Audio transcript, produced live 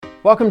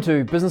Welcome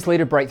to Business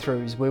Leader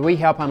Breakthroughs, where we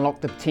help unlock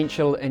the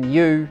potential in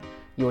you,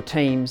 your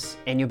teams,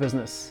 and your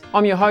business.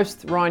 I'm your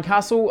host, Ryan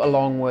Castle,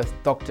 along with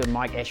Dr.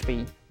 Mike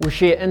Ashby. We'll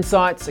share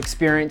insights,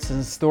 experiences,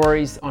 and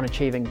stories on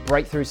achieving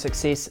breakthrough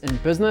success in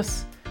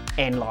business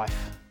and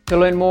life. To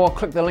learn more,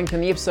 click the link in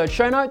the episode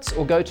show notes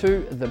or go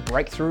to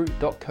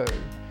thebreakthrough.co.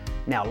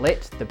 Now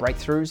let the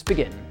breakthroughs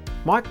begin.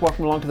 Mike,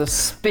 welcome along to this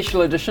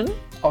special edition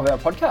of our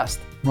podcast.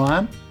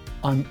 Ryan,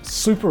 I'm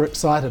super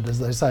excited, as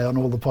they say on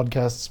all the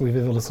podcasts we've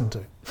ever listened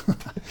to.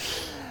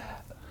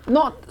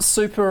 Not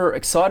super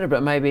excited,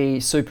 but maybe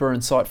super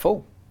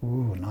insightful.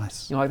 Ooh,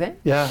 nice. You like that?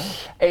 Yeah.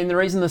 And the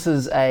reason this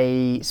is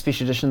a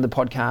special edition of the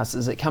podcast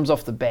is it comes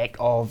off the back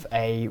of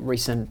a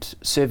recent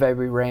survey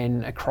we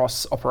ran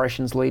across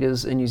operations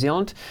leaders in New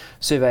Zealand.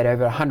 Surveyed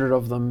over 100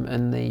 of them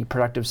in the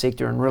productive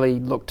sector and really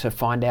looked to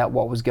find out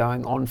what was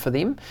going on for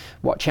them,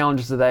 what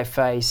challenges do they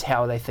face,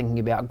 how are they thinking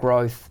about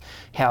growth,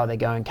 how are they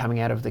going coming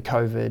out of the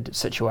COVID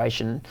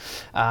situation.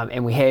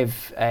 And we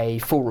have a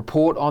full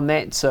report on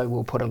that, so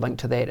we'll put a link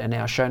to that in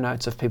our show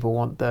notes if people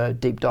want the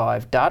deep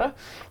dive data.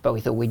 But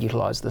we thought we'd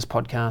utilise this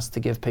podcast to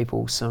give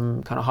people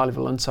some kind of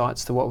high-level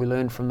insights to what we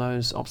learned from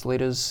those ops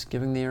leaders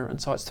giving their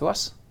insights to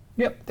us.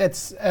 Yep,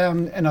 that's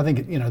and I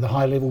think the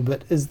high level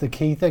bit is the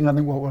key thing. I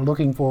think what we're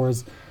looking for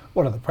is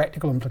what are the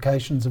practical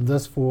implications of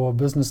this for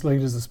business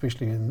leaders,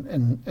 especially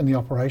in the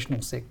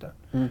operational sector.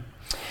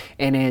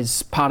 And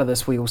as part of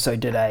this, we also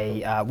did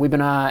a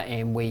webinar,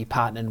 and we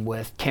partnered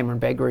with Cameron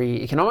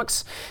Baggery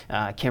Economics.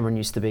 Cameron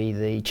used to be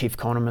the chief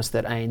economist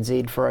at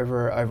ANZ for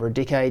over a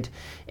decade,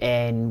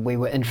 and we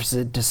were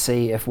interested to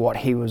see if what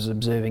he was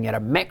observing at a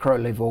macro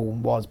level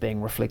was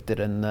being reflected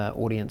in the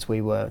audience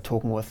we were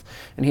talking with.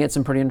 And he had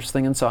some pretty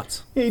interesting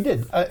insights. Yeah, he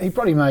did. He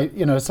probably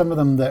made some of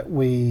them that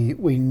we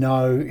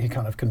know. He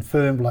kind of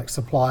confirmed, like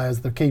supply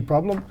is the key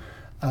problem,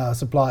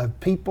 supply of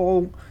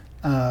people.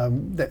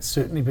 That's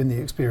certainly been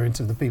the experience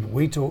of the people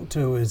we talk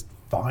to, is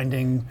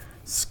finding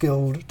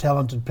skilled,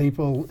 talented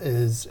people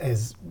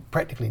has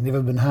practically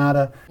never been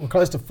harder. We're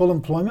close to full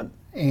employment,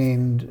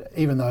 and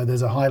even though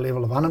there's a high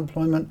level of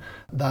unemployment,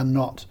 they're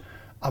not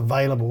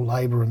available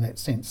labour in that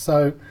sense.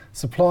 So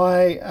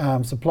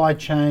supply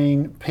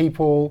chain,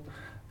 people.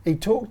 He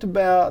talked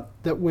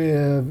about that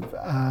we're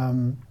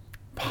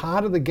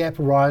part of the gap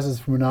arises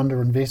from an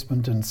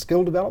underinvestment in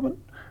skill development,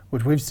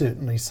 which we've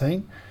certainly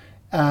seen.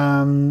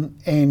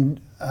 And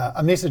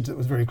a message that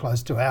was very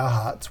close to our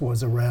hearts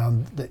was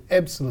around the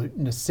absolute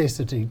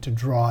necessity to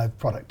drive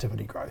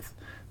productivity growth,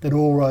 that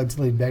all roads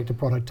lead back to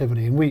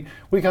productivity. And we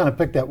kind of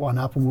picked that one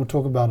up, and we'll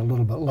talk about it a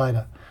little bit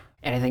later.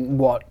 And I think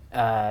what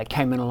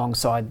came in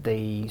alongside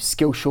the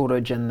skill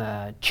shortage and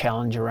the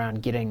challenge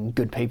around getting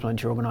good people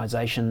into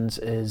organisations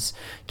is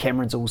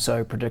Cameron's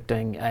also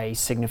predicting a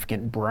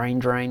significant brain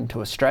drain to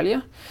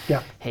Australia.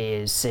 Yeah. He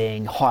is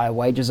seeing higher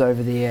wages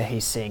over there.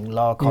 He's seeing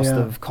lower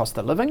cost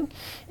of living.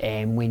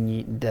 And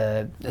when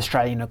the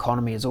Australian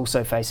economy is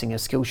also facing a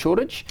skill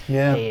shortage, he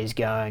is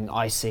going,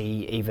 I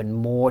see even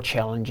more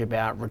challenge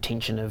about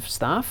retention of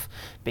staff,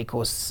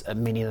 because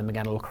many of them are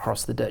going to look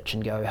across the ditch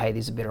and go, hey,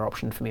 there's a better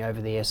option for me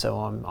over there, so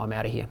I'm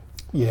out of here.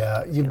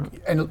 Yeah,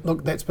 and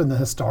look, that's been the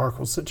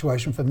historical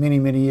situation for many,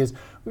 many years.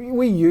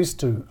 We used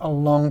to, a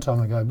long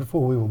time ago,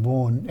 before we were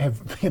born,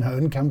 have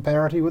income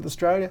parity with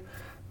Australia,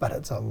 but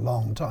it's a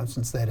long time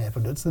since that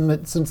happened. It's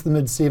since the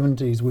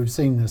mid-70s we've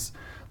seen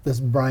this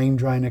brain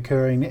drain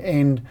occurring,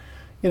 and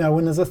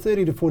when there's a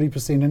 30 to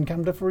 40%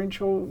 income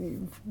differential,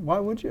 why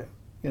would you?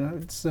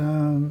 It's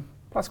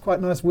plus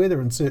quite nice weather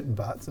in certain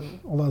parts,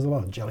 although there's a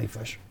lot of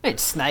jellyfish.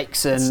 It's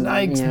snakes and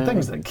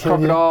things that kill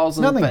crocodiles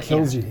you. Nothing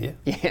kills you here.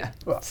 Yeah,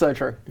 well, so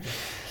true.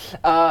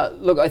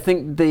 Look, I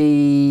think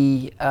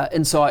the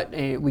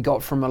insight we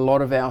got from a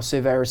lot of our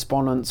survey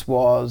respondents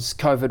was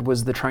COVID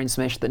was the train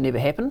smash that never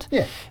happened.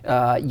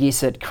 Yeah.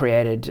 Yes, it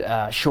created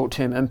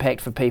short-term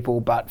impact for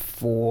people, but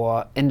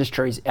for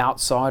industries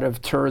outside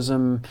of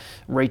tourism,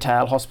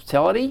 retail,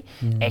 hospitality,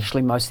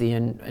 actually most of the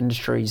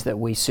industries that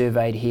we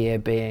surveyed here,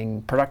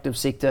 being productive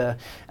sector,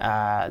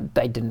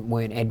 they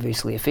weren't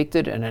adversely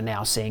affected and are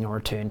now seeing a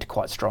return to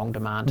quite strong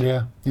demand.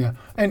 Yeah.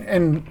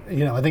 And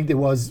I think there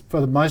was,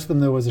 for most of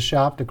them, there was a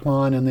sharp decline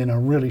and then a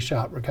really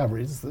sharp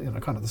recovery. It's kind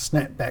of the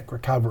snapback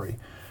recovery.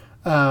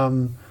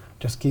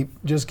 Just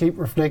keep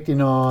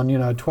reflecting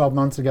on 12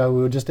 months ago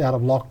we were just out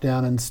of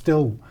lockdown, and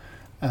still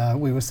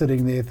we were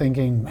sitting there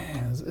thinking,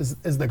 man,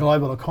 is the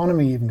global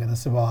economy even going to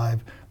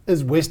survive?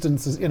 Is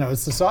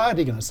is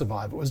society going to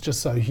survive? It was just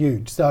so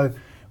huge. So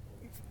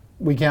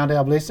we count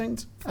our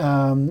blessings,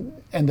 and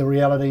the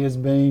reality has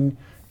been,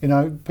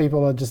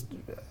 people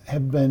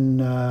have been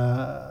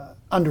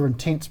under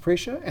intense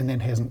pressure, and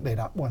that hasn't let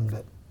up one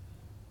bit.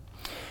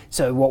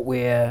 So what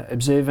we're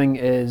observing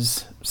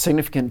is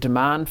significant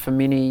demand for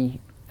many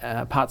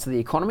parts of the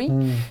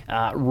economy,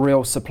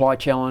 real supply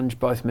challenge,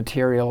 both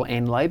material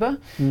and labour.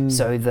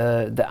 So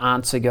the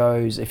answer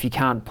goes, if you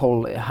can't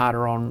pull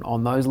harder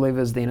on those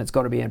levers, then it's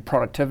got to be a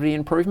productivity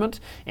improvement.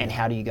 And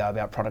how do you go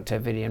about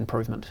productivity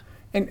improvement?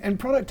 And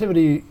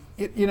productivity,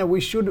 we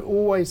should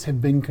always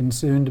have been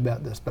concerned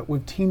about this, but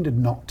we've tended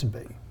not to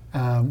be.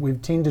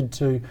 We've tended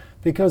to,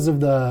 because of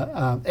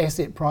the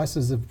asset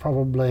prices have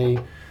probably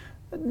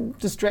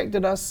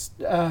distracted us,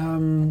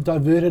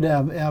 diverted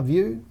our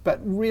view, but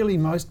really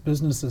most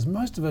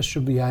of us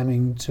should be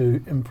aiming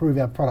to improve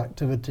our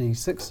productivity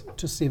 6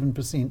 to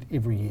 7%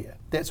 every year.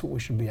 That's what we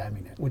should be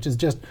aiming at, which is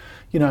just,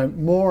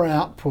 more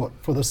output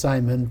for the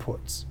same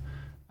inputs.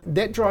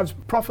 That drives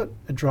profit,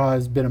 it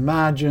drives better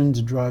margins,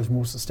 it drives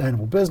more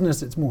sustainable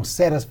business, it's more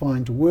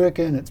satisfying to work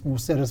in, it's more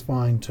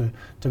satisfying to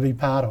be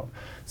part of.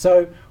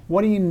 So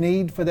what do you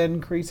need for that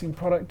increasing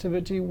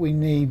productivity? We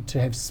need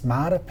to have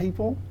smarter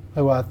people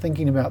who are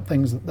thinking about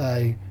things that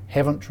they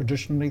haven't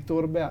traditionally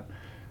thought about.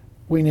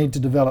 We need to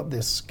develop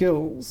their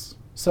skills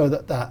so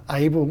that they're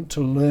able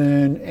to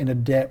learn and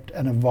adapt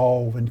and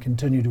evolve and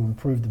continue to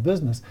improve the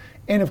business.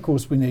 And of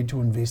course, we need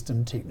to invest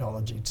in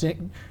technology.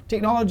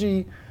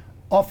 Technology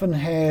often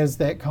has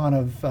that kind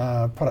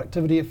of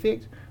productivity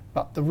effect,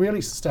 but the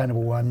really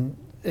sustainable one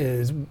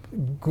is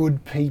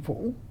good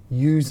people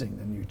using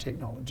the new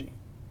technology.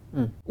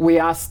 We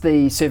asked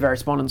the survey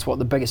respondents what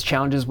the biggest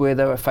challenges were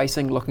they were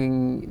facing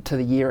looking to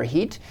the year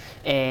ahead,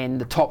 and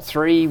the top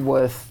three,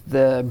 with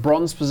the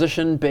bronze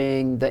position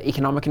being the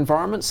economic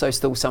environment, so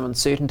still some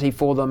uncertainty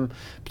for them,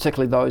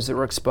 particularly those that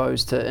were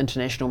exposed to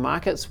international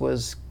markets,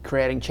 was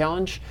creating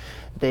challenge.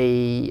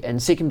 In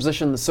second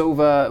position, the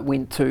silver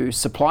went to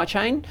supply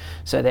chain,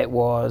 so that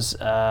was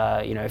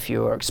if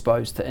you were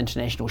exposed to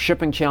international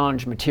shipping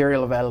challenge,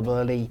 material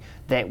availability,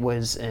 that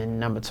was in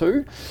number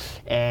 2.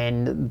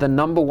 And the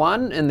number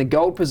 1 in the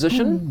gold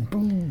position,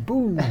 boom,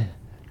 boom, boom.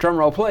 Drum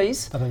roll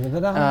please,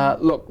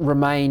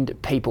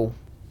 remained people.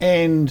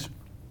 And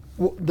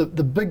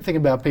the big thing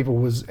about people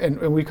was, and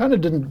we kind of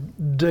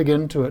didn't dig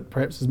into it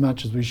perhaps as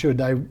much as we should,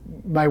 they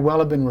may well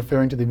have been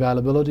referring to the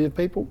availability of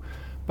people.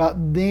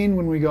 But then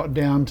when we got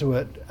down to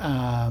it,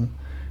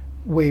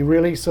 we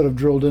really sort of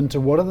drilled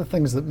into what are the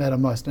things that matter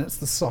most, and it's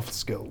the soft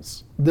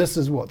skills. This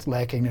is what's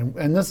lacking,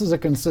 and this is a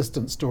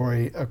consistent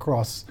story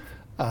across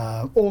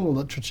all the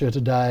literature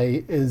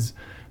today, is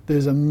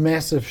there's a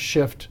massive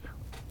shift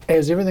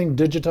as everything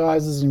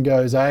digitizes and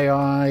goes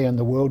AI and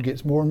the world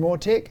gets more and more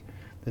tech.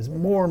 There's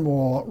more and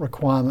more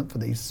requirement for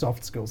these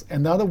soft skills,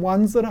 and they're the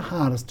ones that are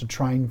hardest to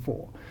train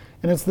for.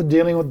 And it's the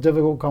dealing with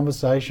difficult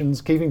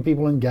conversations, keeping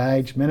people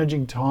engaged,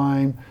 managing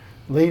time,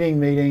 leading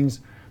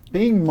meetings,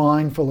 being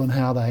mindful in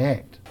how they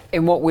act.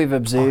 And what we've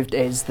observed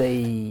as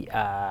the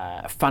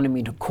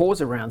fundamental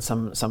cause around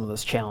some of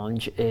this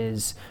challenge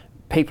is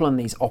people in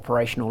these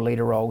operational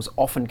leader roles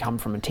often come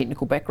from a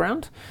technical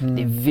background.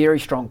 They're very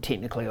strong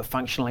technically or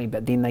functionally,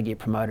 but then they get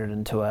promoted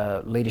into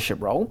a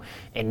leadership role,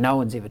 and no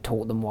one's ever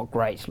taught them what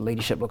great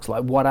leadership looks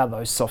like. What are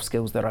those soft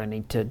skills that I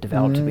need to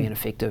develop to be an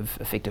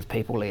effective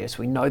people leader? So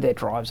we know that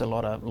drives a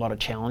lot of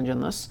challenge in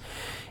this.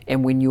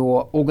 And when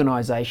your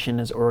organisation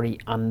is already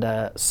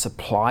under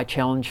supply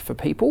challenge for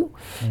people,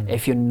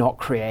 if you're not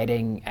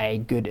creating a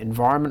good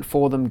environment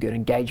for them, good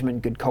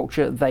engagement, good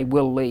culture, they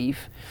will leave.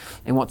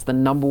 And what's the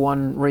number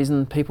one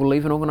reason people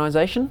leave an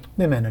organisation?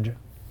 Their manager.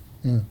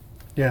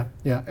 Yeah,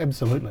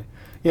 absolutely.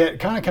 Yeah, it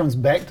kind of comes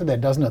back to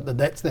that, doesn't it?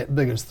 That's that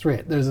biggest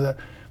threat. There's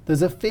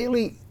a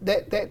fairly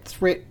that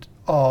threat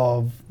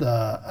of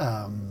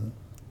the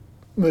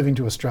moving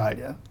to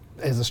Australia,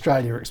 as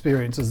Australia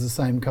experiences the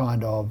same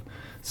kind of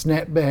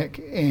snapback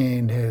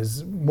and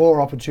has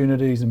more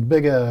opportunities and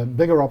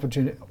bigger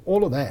opportunity,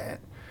 all of that.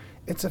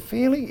 It's a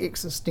fairly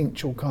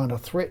existential kind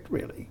of threat,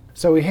 really.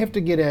 So we have to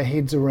get our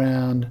heads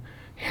around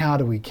how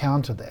do we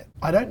counter that.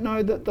 I don't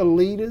know that the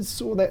leaders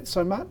saw that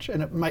so much,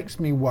 and it makes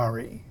me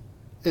worry.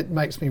 It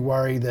makes me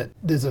worry that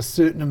there's a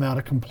certain amount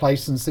of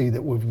complacency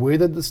that we've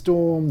weathered the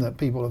storm, that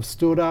people have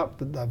stood up,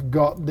 that they've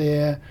got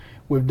there.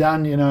 We've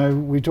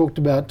done, we talked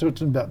about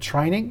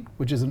training,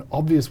 which is an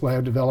obvious way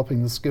of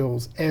developing the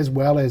skills as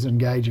well as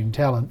engaging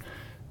talent.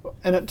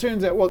 And it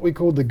turns out what we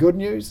call the good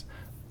news,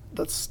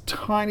 the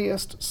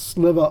tiniest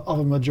sliver of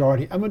a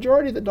majority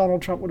that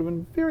Donald Trump would have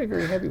been very,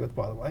 very happy with,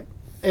 by the way.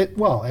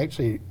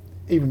 Actually,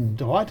 even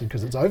delighted,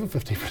 because it's over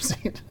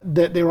 50%.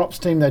 That their ops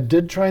team, they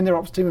did train their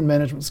ops team in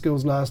management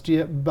skills last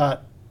year,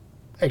 but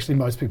actually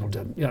most people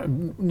didn't.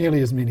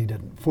 Nearly as many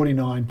didn't,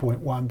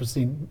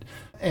 49.1%.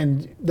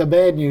 And the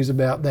bad news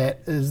about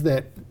that is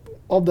that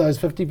of those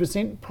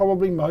 50%,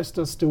 probably most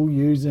are still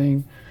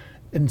using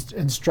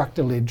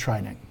instructor-led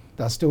training.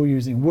 They're still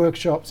using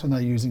workshops and they're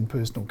using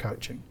personal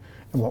coaching.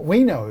 And what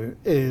we know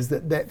is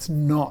that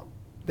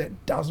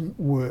that doesn't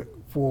work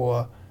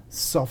for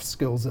soft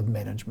skills of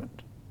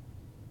management.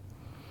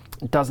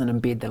 It doesn't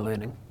embed the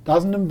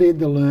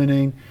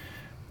learning.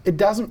 It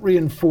doesn't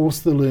reinforce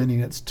the learning.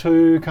 It's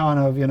too kind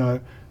of,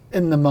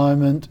 in the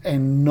moment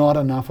and not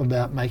enough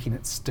about making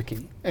it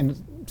sticky. And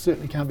it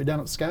certainly can't be done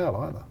at scale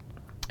either.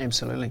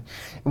 Absolutely.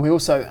 And we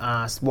also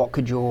asked, what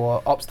could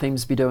your ops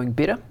teams be doing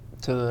better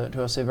to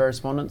our survey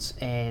respondents?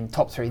 And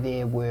top 3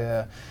 there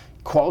were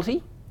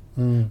quality,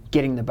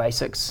 getting the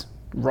basics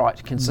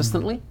right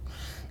consistently,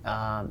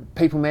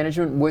 people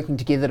management, working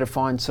together to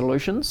find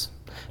solutions,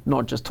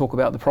 not just talk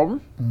about the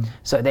problem.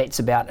 So that's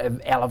about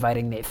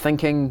elevating their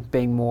thinking,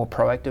 being more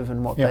proactive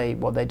in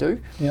what they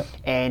do,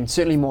 and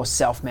certainly more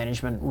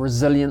self-management,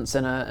 resilience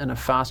in a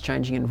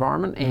fast-changing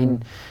environment.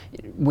 And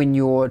when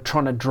you're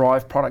trying to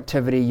drive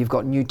productivity, you've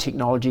got new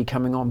technology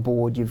coming on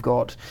board, you've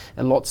got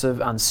lots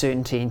of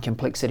uncertainty and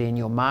complexity in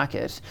your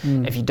market.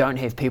 If you don't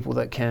have people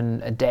that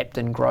can adapt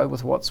and grow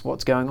with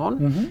what's going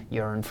on,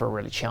 you're in for a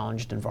really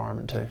challenged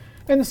environment too.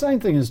 And the same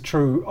thing is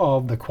true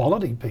of the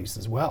quality piece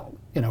as well.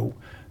 You know,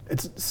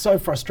 it's so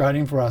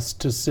frustrating for us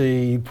to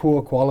see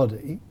poor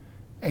quality,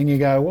 and you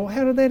go, well,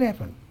 how did that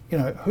happen? You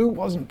know, who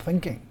wasn't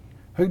thinking?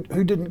 Who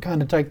didn't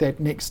kind of take that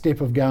next step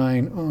of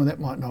going, oh, that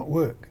might not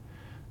work?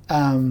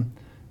 And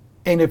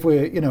if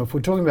we're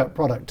talking about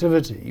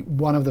productivity,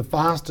 one of the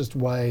fastest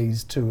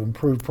ways to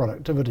improve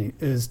productivity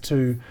is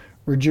to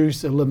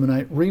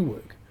eliminate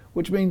rework,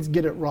 which means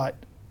get it right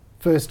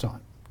first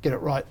time. Get it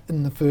right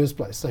in the first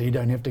place, so you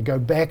don't have to go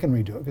back and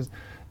redo it, because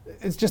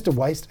it's just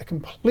a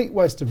complete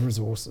waste of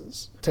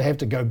resources to have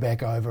to go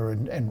back over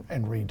and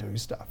redo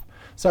stuff.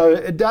 So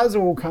it does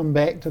all come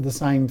back to the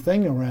same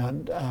thing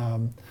around,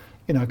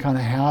 kind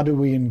of how do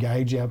we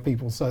engage our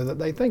people so that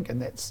they think, and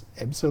that's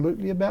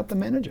absolutely about the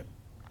manager.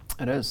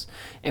 It is,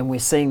 and we're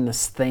seeing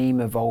this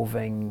theme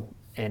evolving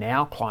in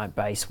our client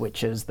base,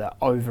 which is the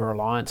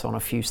over-reliance on a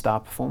few star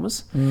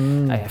performers,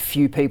 a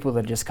few people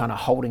that are just kind of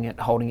holding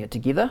it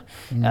together,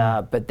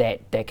 but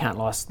that can't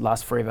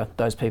last forever.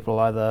 Those people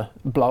either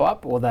blow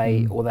up or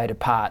they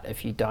depart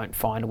if you don't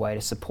find a way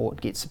to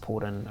get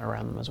support in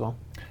around them as well.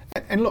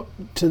 And look,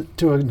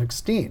 to an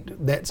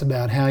extent, that's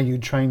about how you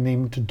train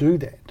them to do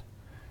that,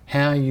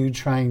 how you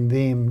train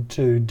them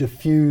to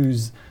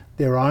diffuse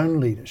their own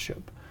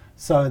leadership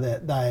so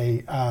that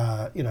they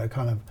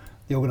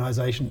the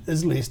organisation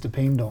is less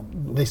dependent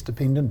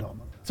on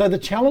them. So the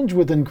challenge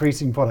with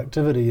increasing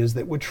productivity is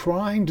that we're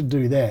trying to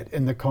do that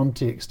in the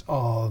context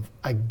of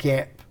a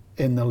gap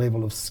in the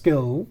level of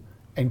skill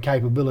and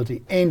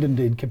capability and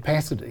indeed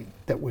capacity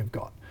that we've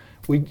got.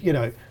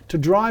 To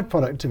drive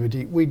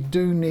productivity, we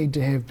do need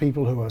to have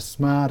people who are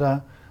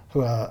smarter,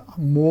 who are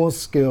more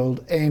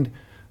skilled, and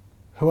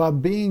who are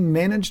being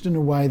managed in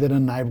a way that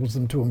enables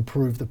them to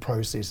improve the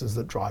processes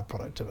that drive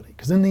productivity.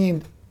 Because in the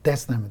end,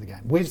 that's the name of the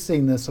game. We've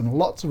seen this in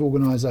lots of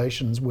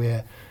organisations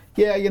where,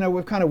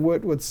 we've kind of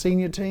worked with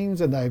senior teams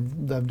and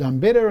they've done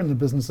better and the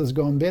business has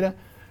gone better.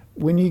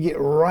 When you get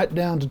right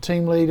down to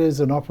team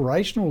leaders and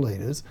operational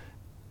leaders,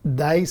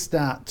 they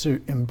start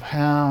to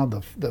empower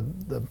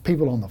the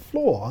people on the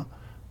floor.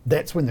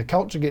 That's when the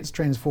culture gets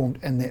transformed,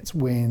 and that's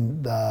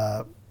when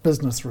the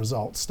business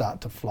results start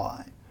to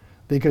fly.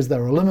 Because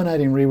they're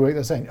eliminating rework,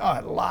 they're saying, oh,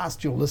 at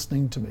last you're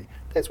listening to me.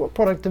 That's what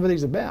productivity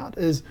is about,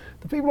 is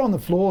the people on the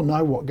floor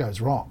know what goes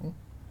wrong.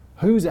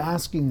 Who's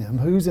asking them,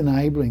 who's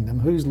enabling them,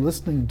 who's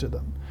listening to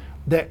them.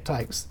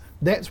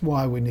 That's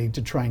why we need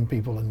to train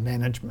people in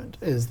management,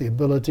 is the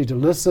ability to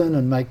listen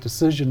and make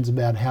decisions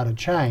about how to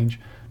change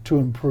to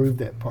improve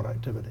that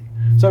productivity.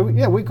 So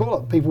we call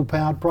it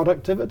people-powered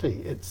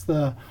productivity. It's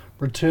the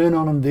return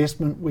on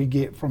investment we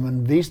get from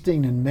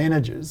investing in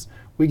managers.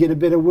 We get a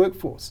better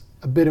workforce.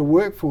 A better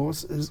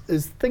workforce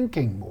is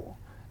thinking more.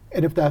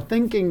 And if they're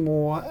thinking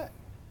more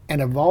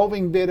and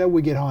evolving better,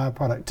 we get higher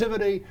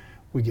productivity,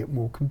 we get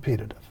more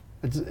competitive.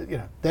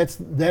 That's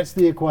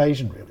the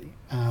equation really.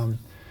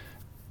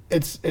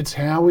 It's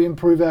how we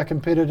improve our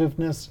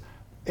competitiveness.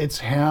 It's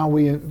how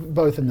we,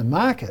 both in the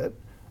market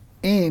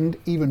and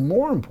even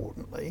more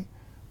importantly,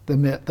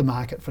 the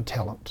market for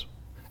talent.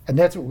 And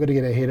that's what we've got to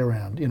get our head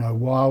around.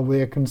 While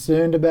we're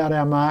concerned about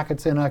our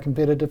markets and our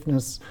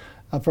competitiveness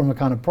from a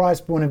kind of price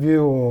point of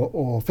view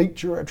or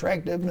feature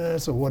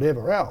attractiveness or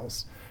whatever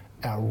else,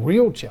 our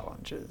real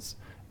challenges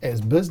as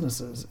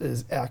businesses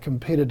is our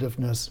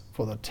competitiveness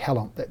for the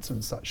talent that's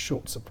in such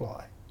short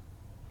supply.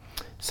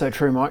 So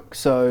true, Mike.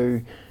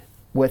 So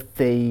with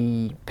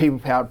the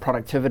people-powered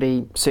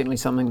productivity, certainly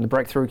something the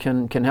Breakthrough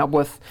can help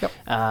with.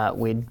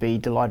 We'd be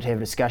delighted to have a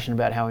discussion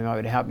about how we might be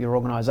able to help your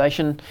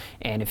organisation.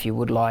 And if you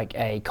would like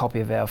a copy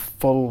of our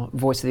full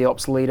Voice of the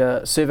Ops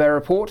Leader survey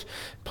report,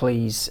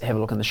 please have a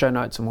look in the show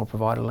notes and we'll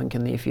provide a link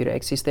in there for you to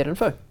access that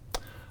info.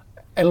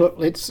 And look,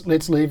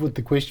 let's leave with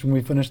the question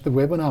we finished the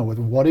webinar with.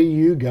 What are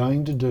you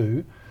going to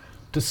do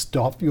to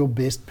stop your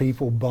best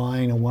people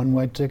buying a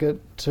one-way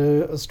ticket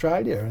to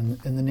Australia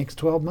in the next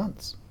 12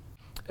 months?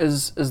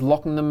 Is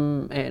locking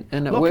them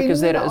in at work,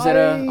 is that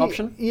an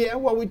option? Yeah,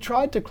 well, we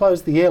tried to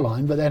close the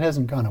airline, but that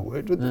hasn't kind of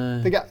worked.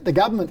 The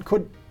government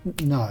could,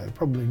 no,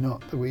 probably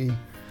not. We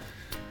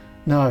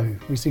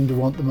seem to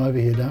want them over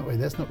here, don't we?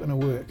 That's not going to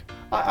work.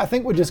 I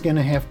think we're just going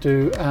to have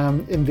to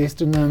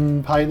invest in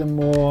them, pay them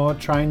more,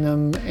 train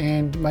them,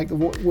 and make the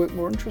work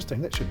more interesting.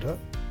 That should do it.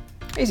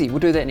 Easy, we'll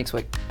do that next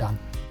week. Done.